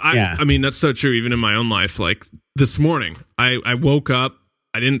thing. But I mean, that's so true. Even in my own life, like this morning, I woke up,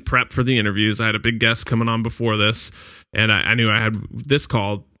 I didn't prep for the interviews. I had a big guest coming on before this, and I knew I had this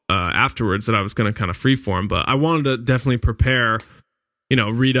call afterwards that I was going to kind of freeform, but I wanted to definitely prepare,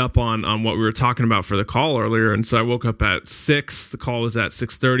 read up on what we were talking about for the call earlier. And so I woke up at 6, the call was at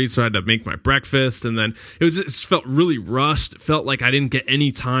 6:30. So I had to make my breakfast, and then it just felt really rushed. It felt like I didn't get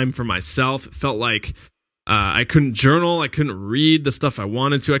any time for myself. It felt like I couldn't journal. I couldn't read the stuff I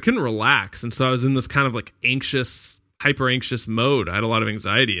wanted to. I couldn't relax. And so I was in this kind of like hyper anxious mode. I had a lot of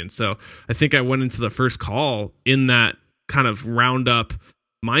anxiety. And so I think I went into the first call in that kind of roundup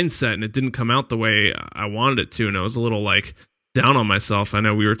mindset, and it didn't come out the way I wanted it to. And I was a little like down on myself. I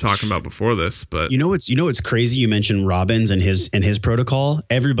know we were talking about before this, but what's crazy. You mentioned Robbins and his protocol.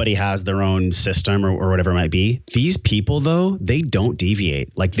 Everybody has their own system or whatever it might be. These people though, they don't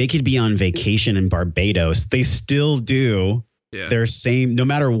deviate. Like they could be on vacation in Barbados. They still do their same, no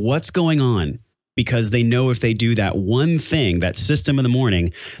matter what's going on, because they know if they do that one thing, that system in the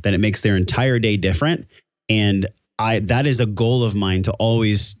morning, then it makes their entire day different. And that is a goal of mine to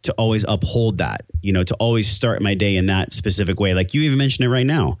always uphold that, to always start my day in that specific way. Like you even mentioned it right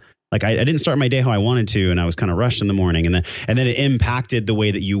now. Like I didn't start my day how I wanted to, and I was kind of rushed in the morning, and then it impacted the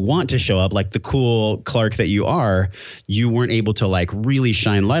way that you want to show up. Like the cool Clark that you are, you weren't able to like really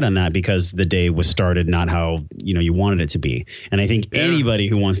shine light on that because the day was started not how you wanted it to be. And I think anybody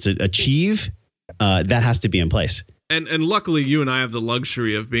who wants to achieve that has to be in place. And luckily, you and I have the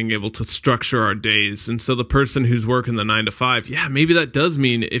luxury of being able to structure our days. And so the person who's working the 9 to 5, maybe that does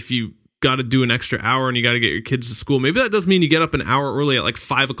mean if you got to do an extra hour and you got to get your kids to school, maybe that does mean you get up an hour early at like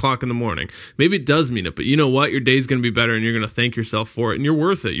 5 o'clock in the morning. Maybe it does mean it, but you know what? Your day's going to be better, and you're going to thank yourself for it. And you're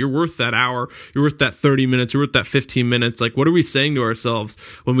worth it. You're worth that hour. You're worth that 30 minutes. You're worth that 15 minutes. Like, what are we saying to ourselves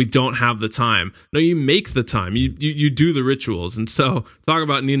when we don't have the time? No, you make the time. You do the rituals. And so talk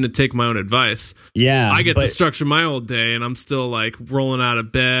about needing to take my own advice. Yeah. I get to structure my whole day, and I'm still like rolling out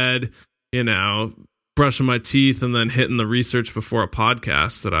of bed, brushing my teeth, and then hitting the research before a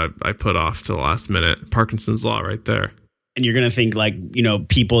podcast that I put off to the last minute. Parkinson's law right there. And you're going to think like,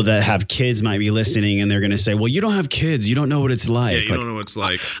 people that have kids might be listening, and they're going to say, well, you don't have kids. You don't know what it's like. Yeah, you don't know what it's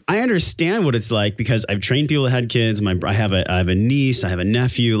like. I understand what it's like because I've trained people that had kids. I have a niece. I have a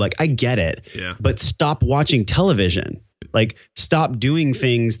nephew. Like I get it. Yeah. But stop watching television. Like stop doing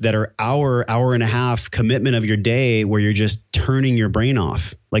things that are hour and a half commitment of your day where you're just turning your brain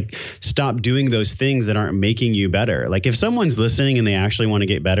off. Like stop doing those things that aren't making you better. Like if someone's listening and they actually want to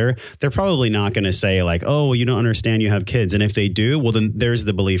get better, they're probably not going to say like, oh, well, you don't understand you have kids. And if they do, well, then there's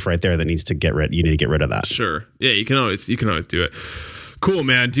the belief right there that needs to you need to get rid of that. Sure. Yeah. You can always do it. Cool,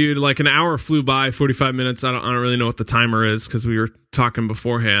 man, dude. Like an hour flew by, 45 minutes. I don't really know what the timer is because we were talking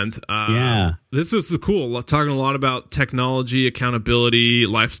beforehand. This is cool. Talking a lot about technology, accountability,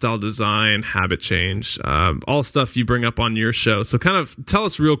 lifestyle design, habit change, all stuff you bring up on your show. So kind of tell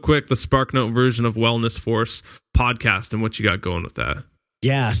us real quick the SparkNote version of Wellness Force podcast and what you got going with that.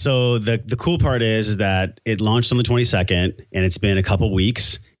 Yeah. So the cool part is that it launched on the 22nd and it's been a couple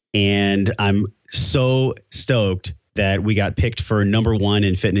weeks, and I'm so stoked that we got picked for #1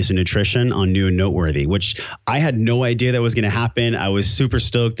 in fitness and nutrition on New and Noteworthy, which I had no idea that was going to happen. I was super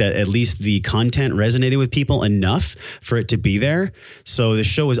stoked that at least the content resonated with people enough for it to be there. So the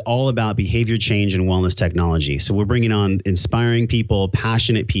show is all about behavior change and wellness technology. So we're bringing on inspiring people,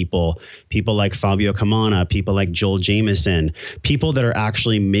 passionate people like Fabio Camana, people like Joel Jameson, people that are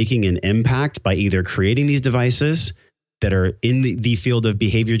actually making an impact by either creating these devices that are in the field of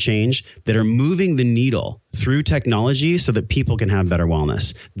behavior change, that are moving the needle through technology so that people can have better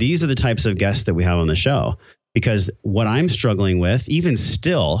wellness. These are the types of guests that we have on the show. Because what I'm struggling with, even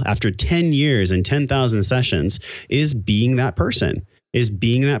still, after 10 years and 10,000 sessions, is being that person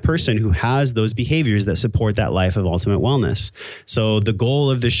who has those behaviors that support that life of ultimate wellness. So the goal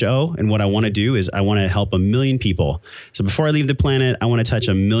of the show and what I want to do is I want to help 1 million people. So before I leave the planet, I want to touch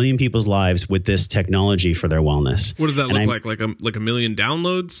 1 million people's lives with this technology for their wellness. What does that look like? Like a 1 million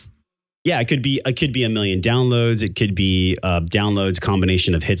downloads? Yeah, it could be 1 million downloads. It could be downloads,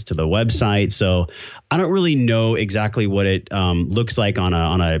 combination of hits to the website. So I don't really know exactly what it looks like on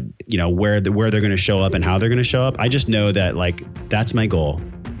a where they're going to show up and how they're going to show up. I just know that like that's my goal.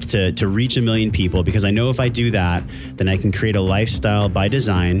 to reach 1 million people, because I know if I do that, then I can create a lifestyle by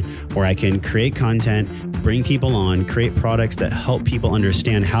design where I can create content, bring people on, create products that help people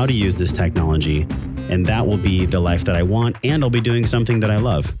understand how to use this technology. And that will be the life that I want. And I'll be doing something that I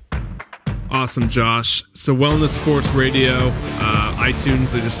love. Awesome, Josh. So Wellness Force Radio,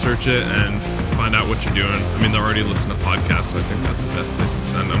 iTunes, they just search it and find out what you're doing. I mean, they're already listening to podcasts, so I think that's the best place to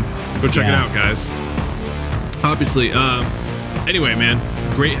send them. Go check it out, guys. Obviously. Anyway,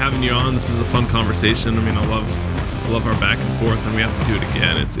 man, great having you on. This is a fun conversation. I mean, I love our back and forth, and we have to do it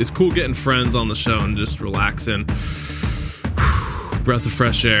again. It's cool getting friends on the show and just relaxing. Breath of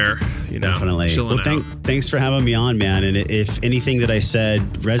fresh air, Definitely. Chilling out. Thanks for having me on, man. And if anything that I said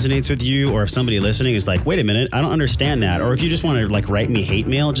resonates with you, or if somebody listening is like, wait a minute, I don't understand that, or if you just want to write me hate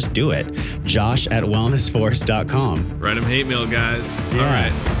mail, just do it. Josh@wellnessforce.com. Write him hate mail, guys. Yeah. All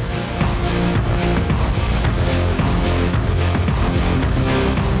right.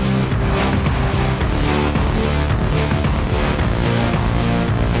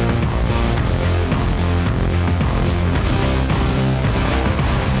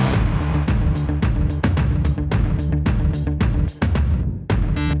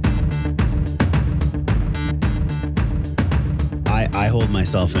 I hold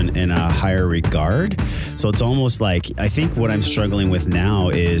myself in a higher regard. So it's almost like, I think what I'm struggling with now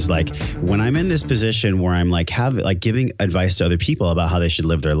is when I'm in this position where I'm giving advice to other people about how they should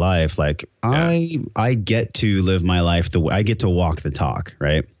live their life, I get to live my life I get to walk the talk,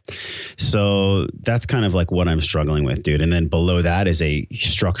 right? So that's kind of what I'm struggling with, dude. And then below that is a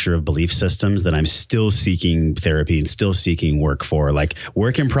structure of belief systems that I'm still seeking therapy and still seeking work for,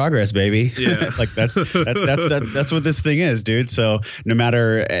 work in progress, baby. Yeah. That's what this thing is, dude. So no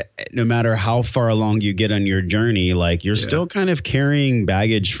matter how far along you get on your journey, you're still kind of carrying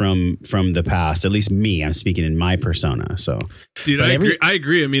baggage from the past. At least me, I'm speaking in my persona. So, dude, I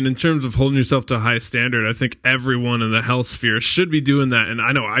agree. I mean, in terms of holding yourself to a high standard, I think everyone in the health sphere should be doing that. And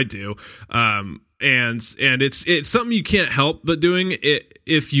I know I do. And it's something you can't help but doing it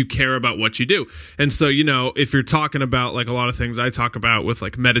if you care about what you do. And so, if you're talking about a lot of things I talk about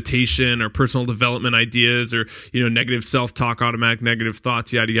with meditation or personal development ideas or, negative self-talk, automatic negative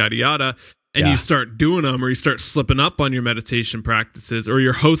thoughts, yada, yada, yada. And you start doing them, or you start slipping up on your meditation practices, or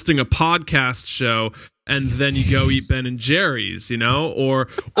you're hosting a podcast show and then you go eat Ben and Jerry's, or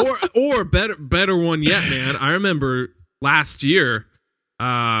better one yet, man. I remember last year,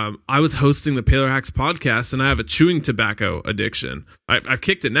 I was hosting the Paleo Hacks podcast, and I have a chewing tobacco addiction. I've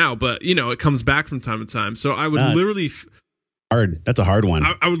kicked it now, but it comes back from time to time. So I would literally hard. That's a hard one.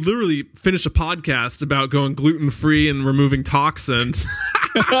 I would literally finish a podcast about going gluten-free and removing toxins.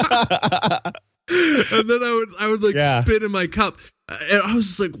 And then I would spit in my cup. And I was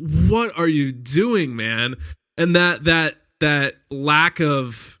just like, what are you doing, man? And that lack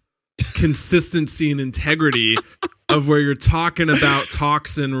of consistency and integrity of where you're talking about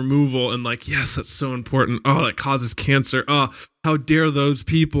toxin removal and yes, that's so important. Oh, that causes cancer. Oh, how dare those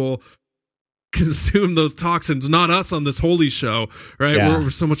people consume those toxins? Not us on this holy show, right? Yeah.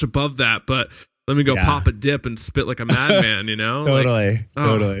 We're so much above that, but let me go pop a dip and spit like a madman, Totally.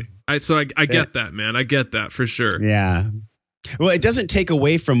 Totally. I get that, man. I get that for sure. Yeah. Well, it doesn't take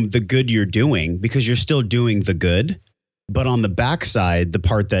away from the good you're doing, because you're still doing the good. But on the backside, the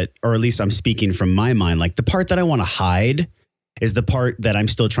part that, or at least I'm speaking from my mind, the part that I want to hide is the part that I'm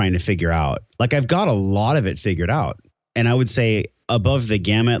still trying to figure out. I've got a lot of it figured out. And I would say above the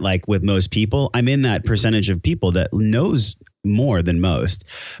gamut, with most people, I'm in that percentage of people that knows more than most.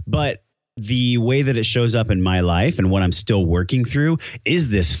 But the way that it shows up in my life and what I'm still working through is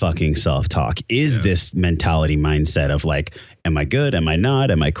this fucking self-talk, this mentality mindset of am I good? Am I not?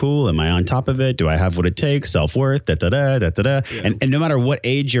 Am I cool? Am I on top of it? Do I have what it takes? Self-worth, da-da-da. And no matter what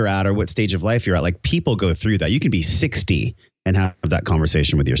age you're at or what stage of life you're at, people go through that. You can be 60 and have that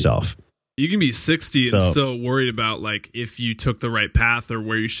conversation with yourself. You can be 60 and still worried about if you took the right path or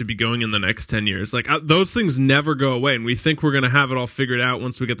where you should be going in the next 10 years. Those things never go away. And we think we're going to have it all figured out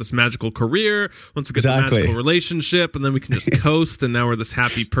once we get this magical career, once we get the magical relationship, and then we can just coast. And now we're this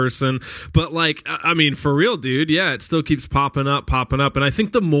happy person. But I mean, for real, dude. Yeah, it still keeps popping up. And I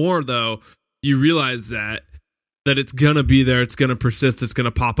think the more though, you realize that it's going to be there. It's going to persist. It's going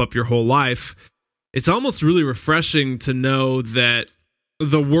to pop up your whole life. It's almost really refreshing to know that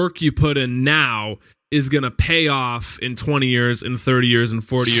the work you put in now is going to pay off in 20 years, in 30 years, and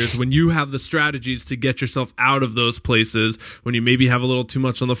 40 years when you have the strategies to get yourself out of those places, when you maybe have a little too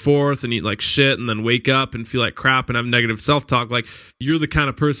much on the fourth and eat like shit and then wake up and feel like crap and have negative self-talk. You're the kind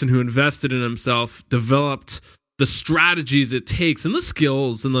of person who invested in himself, developed the strategies it takes and the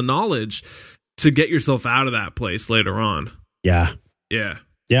skills and the knowledge to get yourself out of that place later on. Yeah. Yeah.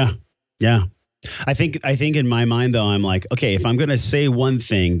 Yeah. Yeah. I think in my mind though, I'm like, okay, if I'm going to say one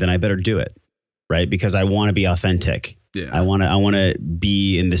thing, then I better do it. Right. Because I want to be authentic. Yeah. I want to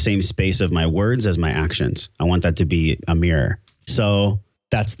be in the same space of my words as my actions. I want that to be a mirror. So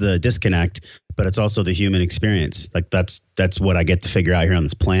that's the disconnect, but it's also the human experience. Like that's what I get to figure out here on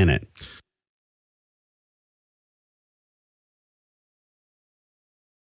this planet.